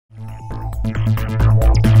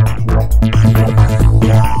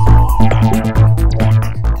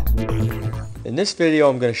this video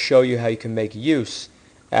I'm going to show you how you can make use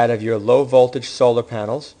out of your low voltage solar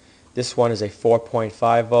panels. This one is a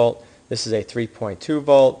 4.5 volt, this is a 3.2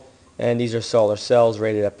 volt, and these are solar cells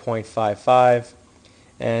rated at 0.55,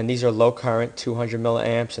 and these are low current, 200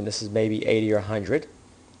 milliamps, and this is maybe 80 or 100.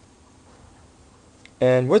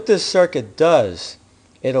 And what this circuit does,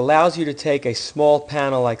 it allows you to take a small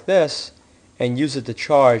panel like this and use it to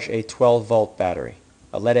charge a 12 volt battery,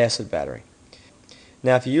 a lead acid battery.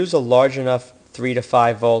 Now if you use a large enough 3 to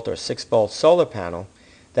 5 volt or 6 volt solar panel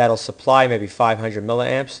that'll supply maybe 500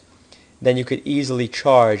 milliamps, then you could easily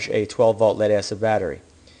charge a 12 volt lead acid battery.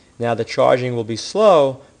 Now the charging will be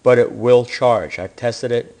slow, but it will charge. I've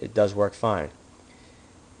tested it, it does work fine.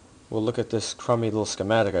 We'll look at this crummy little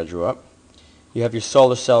schematic I drew up. You have your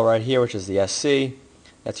solar cell right here, which is the SC.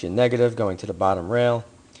 That's your negative going to the bottom rail.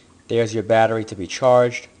 There's your battery to be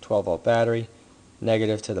charged, 12 volt battery,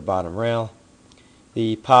 negative to the bottom rail.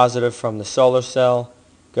 The positive from the solar cell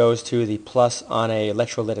goes to the plus on a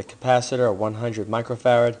electrolytic capacitor, 100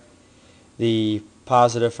 microfarad. The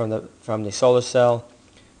positive from the solar cell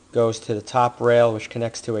goes to the top rail, which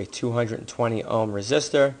connects to a 220 ohm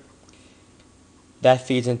resistor. That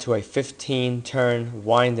feeds into a 15 turn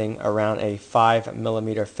winding around a 5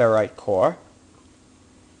 millimeter ferrite core.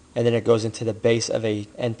 And then it goes into the base of a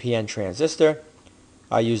NPN transistor.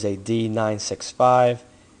 I use a D965.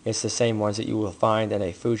 It's the same ones that you will find in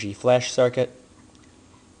a Fuji flash circuit.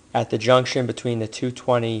 At the junction between the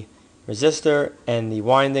 220 resistor and the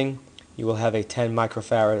winding, you will have a 10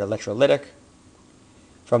 microfarad electrolytic.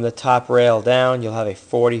 From the top rail down, you'll have a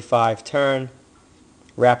 45 turn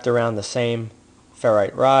wrapped around the same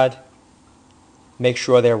ferrite rod. Make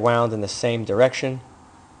sure they're wound in the same direction.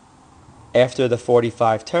 After the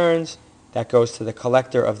 45 turns, that goes to the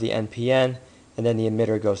collector of the NPN, and then the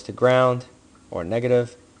emitter goes to ground or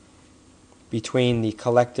negative. Between the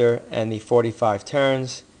collector and the 45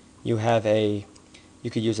 turns, you could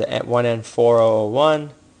use a 1N4001,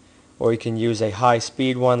 or you can use a high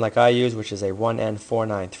speed one like I use, which is a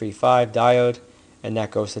 1N4935 diode, and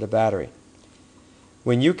that goes to the battery.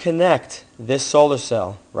 When you connect this solar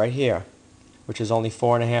cell right here, which is only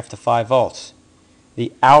 4.5 to 5 volts,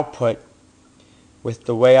 the output with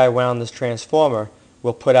the way I wound this transformer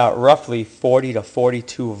will put out roughly 40 to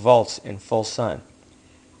 42 volts in full sun.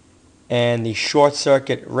 And the short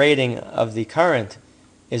circuit rating of the current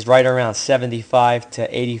is right around 75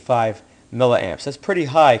 to 85 milliamps. That's pretty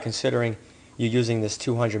high considering you're using this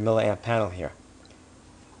 200 milliamp panel here.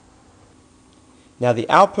 Now the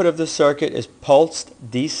output of the circuit is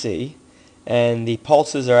pulsed DC, and the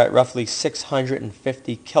pulses are at roughly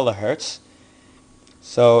 650 kilohertz.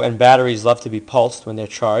 And batteries love to be pulsed when they're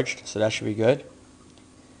charged, so that should be good.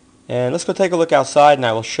 And let's go take a look outside, and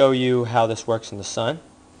I will show you how this works in the sun.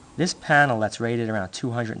 This panel that's rated around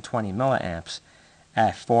 220 milliamps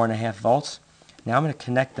at 4.5 volts. Now I'm going to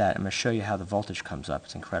connect that. I'm going to show you how the voltage comes up.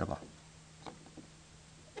 It's incredible.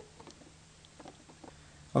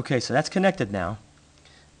 Okay, so that's connected now.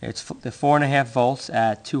 It's the 4.5 volts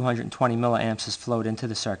at 220 milliamps is flowed into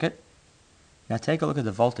the circuit. Now take a look at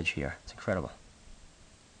the voltage here. It's incredible.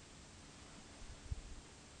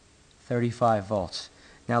 35 volts.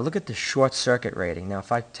 Now look at the short circuit rating. Now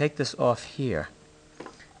if I take this off here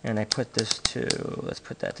and I put this to, let's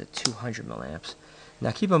put that to 200 milliamps. Now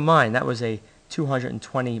keep in mind that was a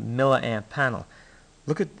 220 milliamp panel.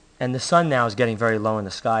 And the sun now is getting very low in the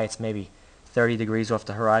sky. It's maybe 30 degrees off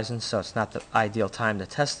the horizon, so it's not the ideal time to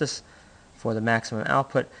test this for the maximum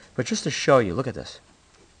output. But just to show you, look at this.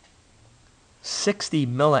 60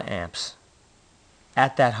 milliamps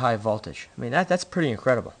at that high voltage. I mean, that's pretty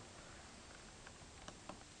incredible.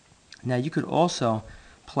 Now you could also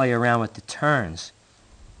play around with the turns.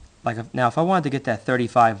 Now if I wanted to get that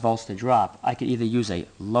 35 volts to drop, I could either use a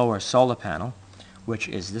lower solar panel, which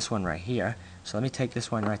is this one right here. So let me take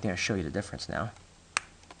this one right there and show you the difference now.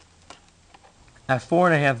 At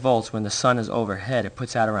 4.5 volts, when the sun is overhead, it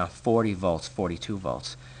puts out around 40 volts, 42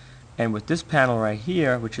 volts. And with this panel right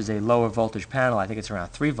here, which is a lower voltage panel, I think it's around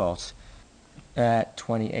 3 volts, at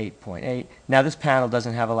 28.8. Now this panel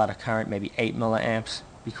doesn't have a lot of current, maybe 8 milliamps,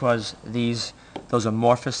 because those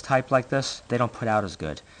amorphous type like this, they don't put out as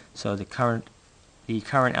good. So the current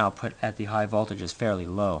output at the high voltage is fairly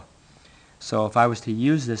low. So if I was to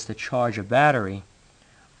use this to charge a battery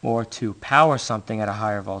or to power something at a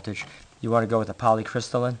higher voltage, you want to go with a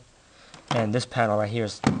polycrystalline. And this panel right here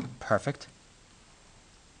is perfect.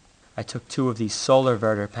 I took 2 of these solar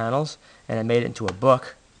inverter panels and I made it into a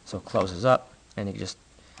book, so it closes up and you just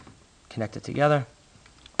connect it together.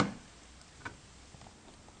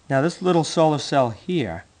 Now this little solar cell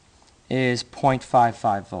here is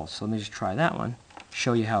 0.55 volts. So let me just try that one,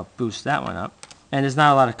 show you how it boosts that one up. and there's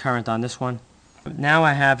not a lot of current on this one. Now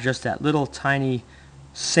I have just that little tiny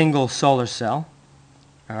single solar cell.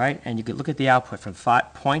 Alright, and you can look at the output from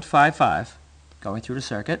 0.55 going through the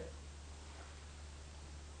circuit,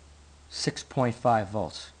 6.5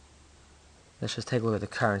 volts. Let's just take a look at the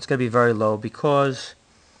current. It's going to be very low because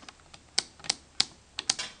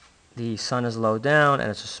the sun is low down and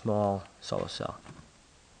it's a small solar cell.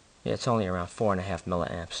 Yeah, it's only around 4.5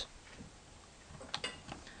 milliamps.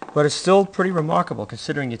 But it's still pretty remarkable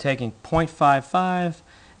considering you're taking 0.55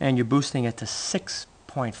 and you're boosting it to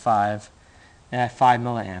 6.5 at 5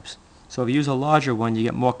 milliamps. So if you use a larger one, you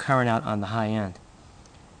get more current out on the high end.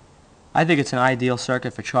 I think it's an ideal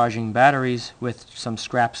circuit for charging batteries with some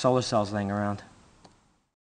scrap solar cells laying around.